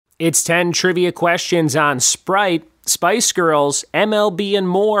It's 10 trivia questions on Sprite, Spice Girls, MLB, and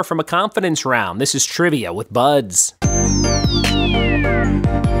more from a confidence round. This is Trivia with Buds.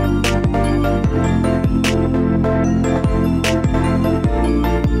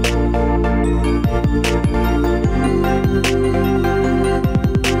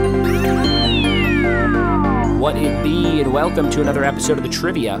 What it be, and welcome to another episode of the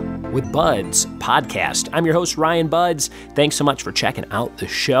Trivia with Buds podcast. I'm your host, Ryan Buds. Thanks so much for checking out the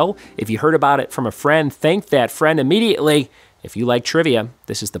show. If you heard about it from a friend, thank that friend immediately. If you like trivia,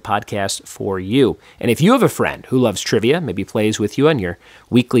 this is the podcast for you. And if you have a friend who loves trivia, maybe plays with you on your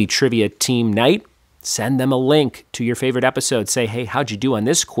weekly trivia team night, send them a link to your favorite episode. Say, hey, how'd you do on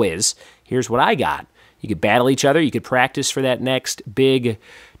this quiz? Here's what I got. You could battle each other. You could practice for that next big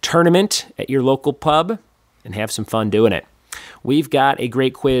tournament at your local pub and have some fun doing it. We've got a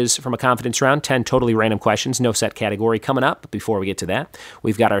great quiz from a confidence round, 10 totally random questions, no set category coming up. But before we get to that,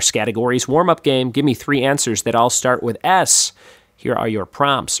 we've got our categories warm-up game. Give me 3 answers that all start with S. Here are your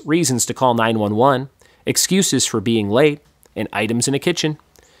prompts. Reasons to call 911, excuses for being late, and items in a kitchen.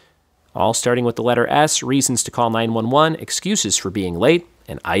 All starting with the letter S, reasons to call 911, excuses for being late,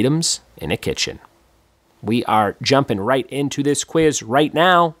 and items in a kitchen. We are jumping right into this quiz right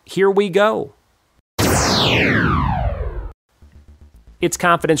now. Here we go. It's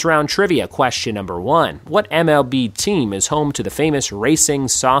confidence round trivia. Question number 1. What MLB team is home to the famous racing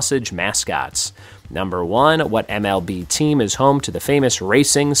sausage mascots? Number 1. What MLB team is home to the famous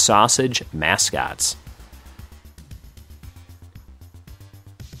racing sausage mascots?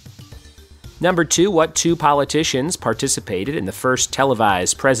 Number 2. What 2 politicians participated in the first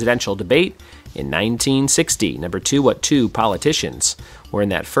televised presidential debate in 1960? Number 2. What 2 politicians were in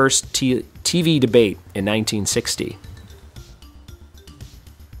that first TV debate in 1960?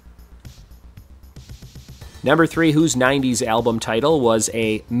 Number 3, whose 90s album title was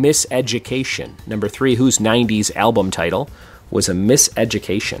a Miseducation? Number 3, whose 90s album title was a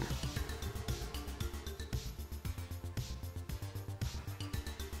Miseducation?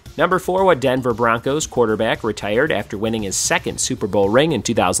 Number 4, what Denver Broncos quarterback retired after winning his second Super Bowl ring in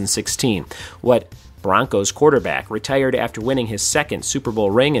 2016? What Broncos quarterback retired after winning his second Super Bowl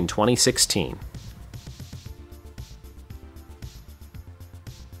ring in 2016?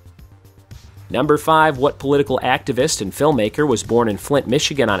 Number 5, what political activist and filmmaker was born in Flint,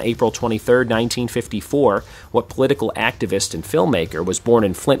 Michigan on April 23, 1954? What political activist and filmmaker was born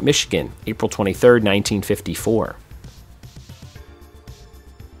in Flint, Michigan, April 23, 1954?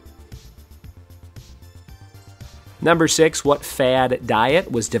 Number 6, what fad diet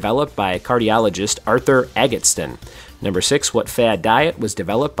was developed by cardiologist Arthur Agatston? Number 6, what fad diet was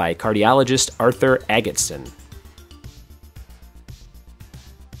developed by cardiologist Arthur Agatston?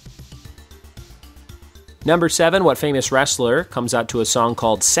 Number 7, what famous wrestler comes out to a song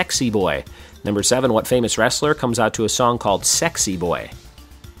called Sexy Boy? Number 7, what famous wrestler comes out to a song called Sexy Boy?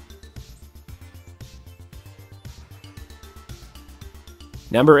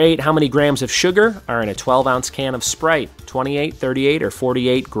 Number 8, how many grams of sugar are in a 12-ounce can of Sprite? 28, 38, or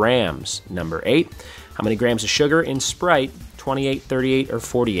 48 grams? Number 8, how many grams of sugar in Sprite? 28, 38, or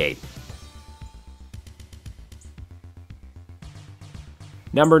 48?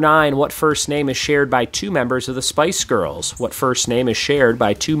 Number 9, what first name is shared by 2 members of the Spice Girls? What first name is shared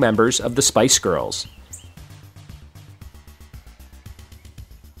by 2 members of the Spice Girls?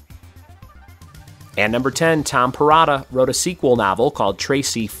 And number 10, Tom Perrotta wrote a sequel novel called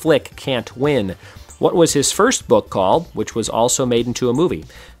Tracy Flick Can't Win. What was his first book called, which was also made into a movie?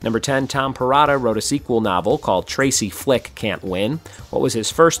 Number 10, Tom Perrotta wrote a sequel novel called Tracy Flick Can't Win. What was his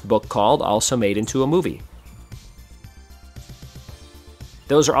first book called, also made into a movie?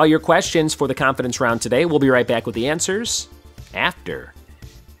 Those are all your questions for the confidence round today. We'll be right back with the answers after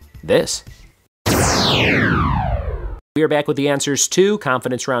this. We are back with the answers to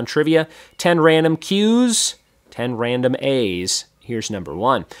confidence round trivia. 10 random Qs, 10 random As. Here's number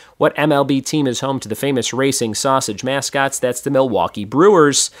 1. What MLB team is home to the famous racing sausage mascots? That's the Milwaukee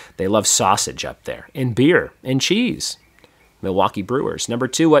Brewers. They love sausage up there, and beer, and cheese. Milwaukee Brewers. Number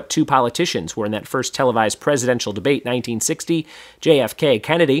 2, what 2 politicians were in that first televised presidential debate, 1960? JFK,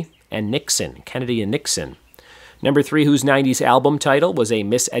 Kennedy, and Nixon. Kennedy and Nixon. Number 3, whose 90s album title was a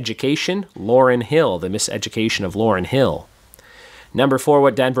Miseducation? Lauryn Hill, The Miseducation of Lauryn Hill. Number 4,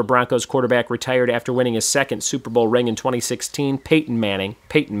 what Denver Broncos quarterback retired after winning his second Super Bowl ring in 2016? Peyton Manning.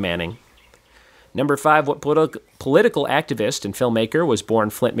 Peyton Manning. Number 5, what political activist and filmmaker was born in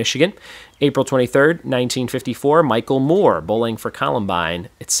Flint, Michigan? April 23rd, 1954, Michael Moore, Bowling for Columbine,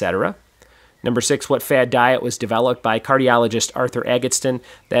 etc. Number 6, what fad diet was developed by cardiologist Arthur Agatston?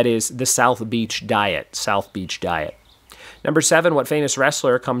 That is the South Beach Diet. South Beach Diet. Number 7, what famous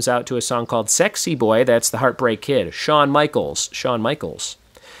wrestler comes out to a song called Sexy Boy? That's the Heartbreak Kid. Shawn Michaels. Shawn Michaels.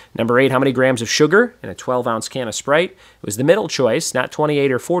 Number 8, how many grams of sugar in a 12-ounce can of Sprite? It was the middle choice, not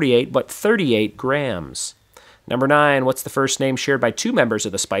 28 or 48, but 38 grams. Number 9, what's the first name shared by 2 members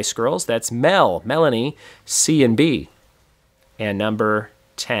of the Spice Girls? That's Mel, Melanie, C and B. And number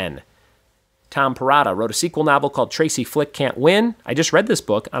 10, Tom Perrotta wrote a sequel novel called Tracy Flick Can't Win. I just read this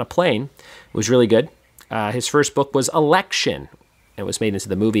book on a plane. It was really good. His first book was Election. It was made into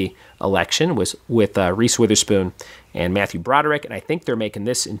the movie Election, was with Reese Witherspoon and Matthew Broderick, and I think they're making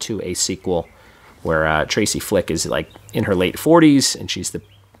this into a sequel where Tracy Flick is like in her late 40s, and she's the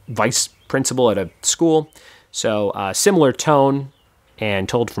vice principal at a school. So similar tone and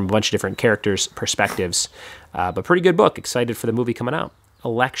told from a bunch of different characters' perspectives, but pretty good book. Excited for the movie coming out.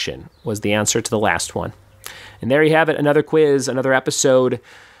 Election was the answer to the last one. And there you have it, another quiz, another episode.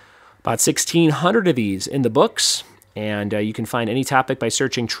 About 1,600 of these in the books, and you can find any topic by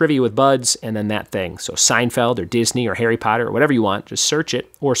searching Trivia with Buds and then that thing. So Seinfeld or Disney or Harry Potter or whatever you want, just search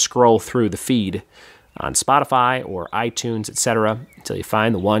it or scroll through the feed on Spotify or iTunes, etc., until you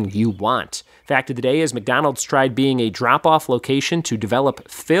find the one you want. Fact of the day is McDonald's tried being a drop-off location to develop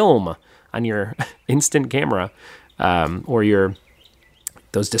film on your instant camera or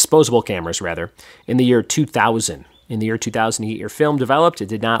those disposable cameras, rather, in the year 2000. In the year 2000, to get your film developed. It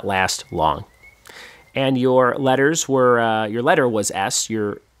did not last long. And your letters were, your letter was S.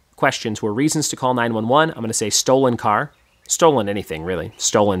 Your questions were reasons to call 911. I'm going to say stolen car. Stolen anything, really.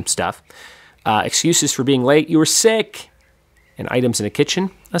 Stolen stuff. Excuses for being late. You were sick. And items in a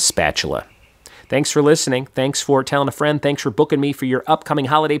kitchen. A spatula. Thanks for listening. Thanks for telling a friend. Thanks for booking me for your upcoming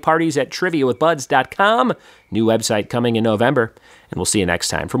holiday parties at triviawithbuds.com. New website coming in November. And we'll see you next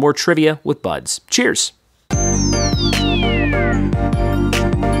time for more Trivia with Buds. Cheers.